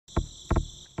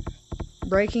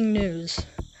breaking news.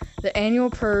 The annual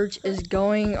purge is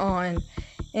going on,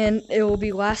 and it will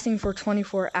be lasting for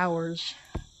 24 hours.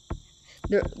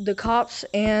 The cops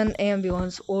and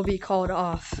ambulance will be called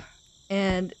off,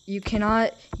 and you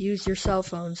cannot use your cell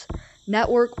phones.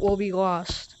 Network will be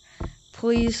lost.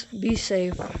 Please be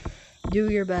safe, do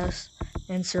your best,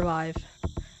 and survive.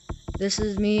 This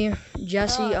is me,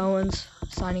 Jesse Owens,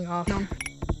 signing off.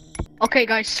 Okay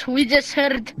guys, we just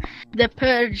heard the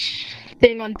purge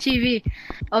thing on TV.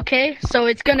 Okay, so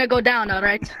it's gonna go down,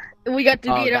 alright? We got to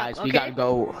get guys, up, okay? we gotta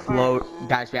go load.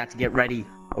 Guys, we have to get ready.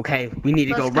 Okay, we need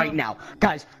to Let's go right go. now.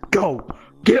 Guys, go!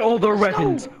 Get all their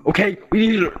weapons, okay? We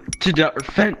need to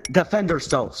defend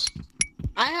ourselves.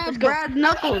 I have Brad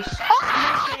Knuckles.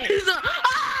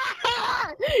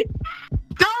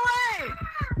 Go away!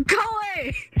 Go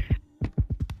away!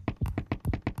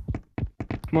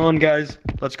 Come on, guys,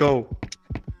 let's go.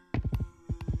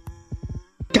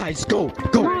 Guys, go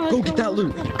get that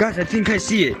loot. Guys, I think I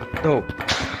see it. Go.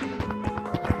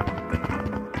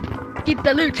 Keep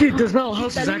the loot. Dude, those metal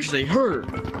houses actually hurt.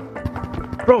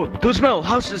 Bro, those metal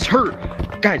houses hurt.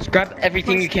 Guys, grab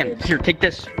everything you can. Here, take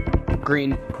this.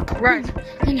 Green. Right.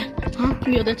 Huh? Give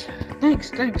me that.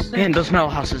 Thanks. Man, those metal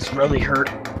houses really hurt.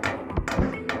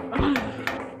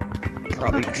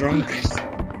 Probably drunk.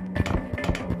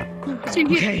 Same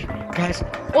here. Okay, guys.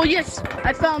 Oh yes,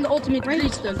 I found the ultimate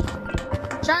crystal.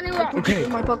 Shiny rock. Okay.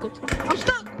 In my pocket. I'm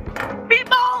stuck.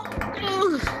 Meatball.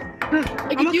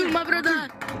 I can do my brother.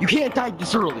 You can't die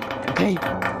this early, okay?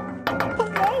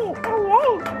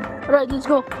 Alright, let's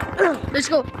go. Let's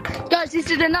go. Guys, this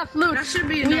is enough loot. That should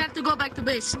be enough. We have to go back to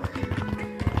base.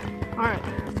 Alright.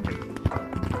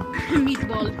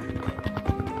 Meatball.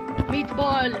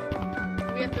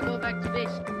 We have to go back to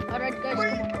base. Alright, guys, come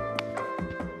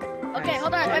on. Okay,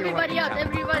 hold on. Everybody out.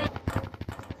 Everybody.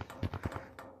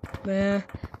 Man,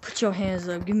 put your hands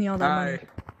up. Give me all that money.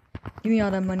 Give me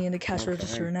all that money in the cash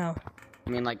register now. I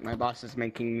mean, like, my boss is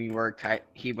making me work.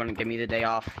 He wouldn't give me the day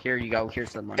off. Here you go.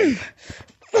 Here's the money.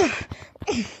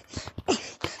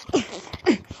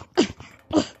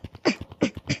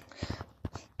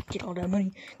 Get all that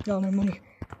money. Get all that money.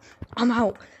 I'm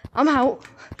out. I'm out.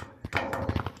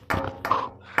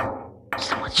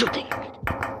 Someone's shooting.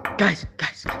 Guys.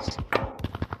 Someone's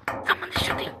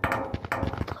shooting.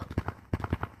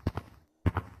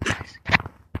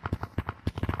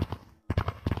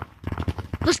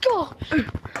 Let's go! Get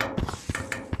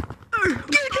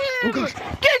him!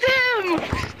 Get him!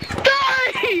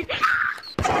 Die!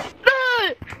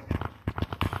 Die!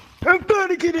 I'm trying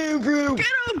to get in, bro! Get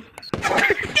him!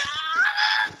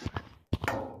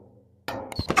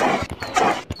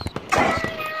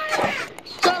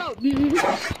 Shut up!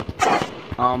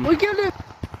 We killed him!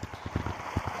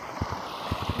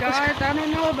 Guys, I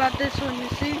don't know about this one, you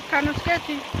see? Kind of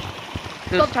sketchy.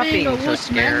 Dude, stop being so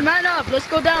scared. Man up, let's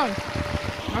go down.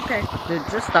 Okay. Dude,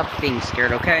 just stop being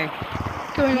scared, okay?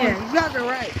 Going on. You guys are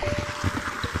right.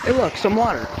 Hey, look, some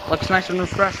water. Looks nice and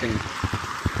refreshing.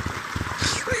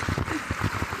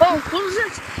 Oh, what was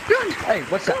this? Run! Hey,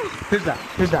 what's that?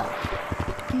 Who's that?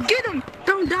 Get him!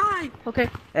 Don't die! Okay.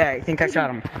 Hey, I think I shot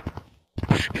him.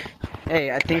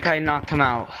 Hey, I think I knocked him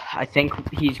out. I think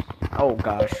he's... Oh,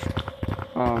 gosh.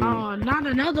 Oh, not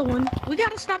another one. We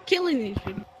gotta stop killing these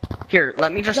people. Here,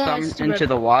 let me just thumb into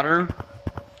the water.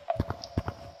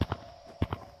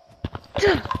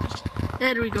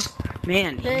 There we go.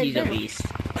 Man, he's a beast.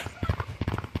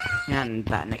 And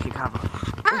that Nicky Cabo.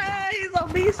 He's a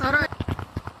beast. Alright.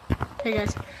 Hey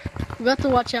guys, we got to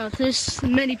watch out. There's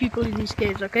many people in these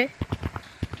caves, okay?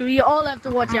 So we all have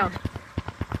to watch out.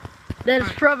 There's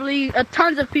probably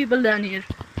tons of people down here.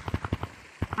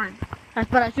 Alright.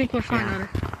 But I think we're fine. Yeah.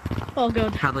 Oh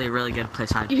god. Probably a really good place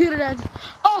to hide. You hear that?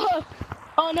 Oh!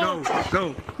 Oh no!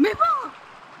 Go! Meatball!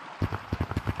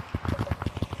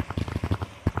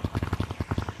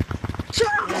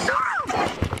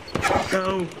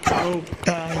 Go!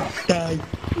 Die!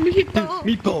 Meatball!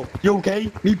 Meatball! You okay?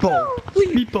 Meatball!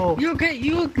 Meatball! You okay?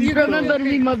 You remember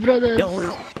me, my brother?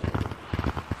 No.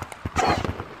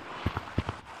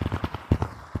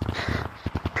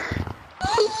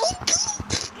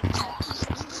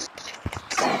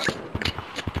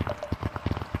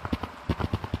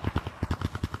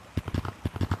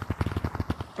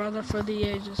 Brother for the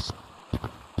ages.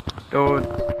 Dude.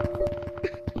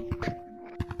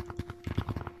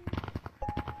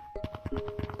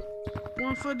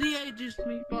 One for the ages,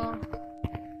 Meatball.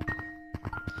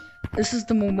 This is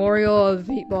the memorial of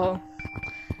Meatball.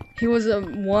 He was a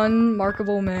one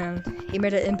remarkable man. He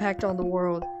made an impact on the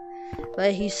world,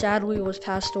 but he sadly was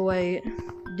passed away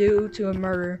due to a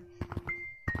murder.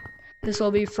 This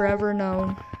will be forever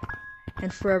known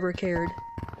and forever cared.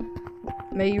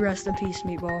 May you rest in peace,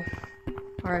 Meatball.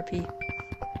 R.I.P.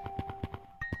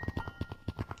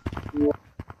 But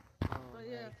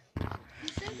yeah, he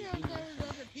said there was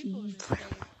other people in this cave,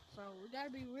 so we gotta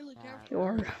be really careful.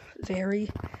 You're very.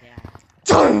 Yeah.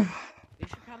 Dumb. We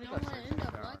should probably I go don't want to end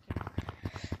up like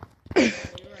him.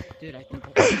 You're right. Dude, I think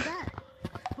Who's that?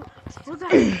 Who's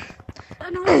that?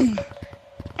 That noise?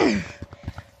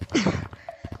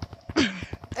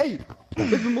 Hey!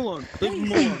 Leave him alone! Leave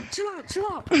him alone! Chill out, chill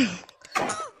out.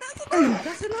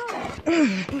 That's enough.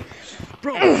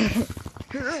 Bro!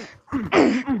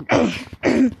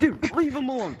 Dude, leave him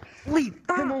alone! Leave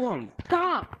him alone!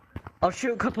 Stop. I'll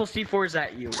shoot a couple C4s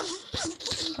at you.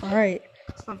 Alright.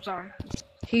 I'm sorry.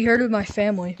 He hurted my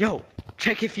family. Yo,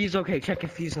 check if he's okay. Check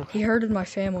if he's okay. He hurted my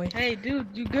family. Hey, dude,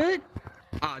 you good?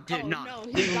 Dude, Oh, no. no,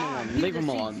 he Leave him died. alone. He's Leave him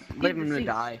alone. deceased. Leave He's him to deceased.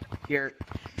 die. Here,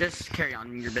 just carry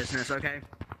on your business, okay?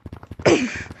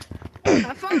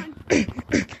 Have fun. It's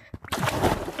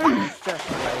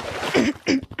just like...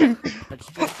 It's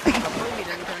just... Hopefully he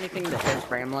didn't do anything to his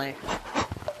family.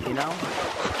 You know?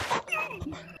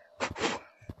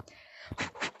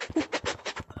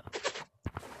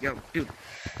 Yo, dude.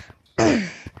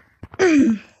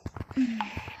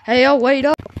 Hey, yo, wait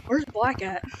up. Where's Black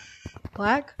at?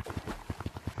 Black?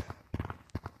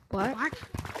 Black? Black?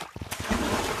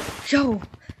 Yo,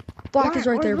 Black is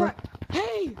right there, bro.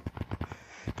 Hey!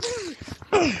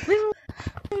 Leave him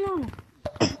alone.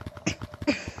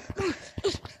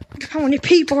 How many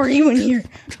people are you in here?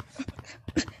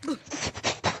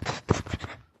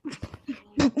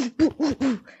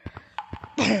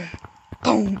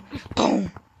 Boom, boom, boom,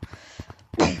 boom.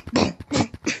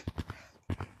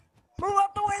 Move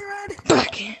out the way, Red.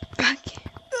 Back in.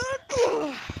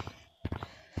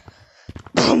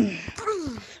 Boom,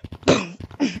 boom.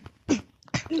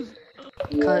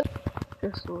 Cut.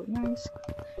 This look nice.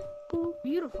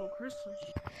 Beautiful crystals.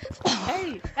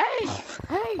 Hey,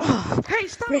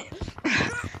 stop.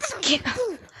 Get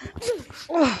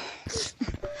oh.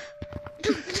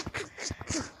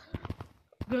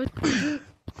 Good.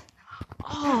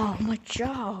 Oh, my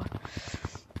jaw.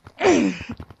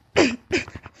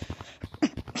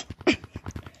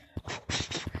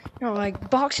 You're like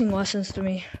boxing lessons to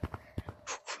me.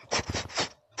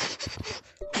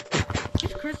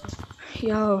 It's crystals.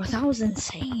 Yo, that was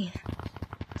insane.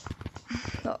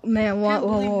 Oh, man, what?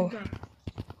 Whoa,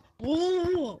 whoa.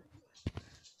 Whoa.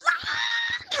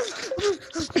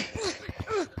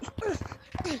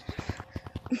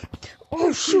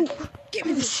 Oh, shoot. Give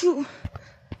me the shoot.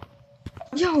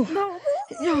 Yo. No.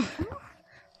 Yo.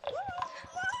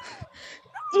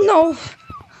 No.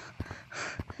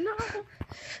 No.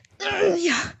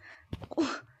 Yeah.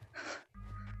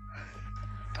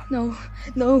 No,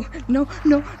 no, no,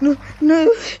 no, no,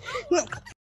 no, no.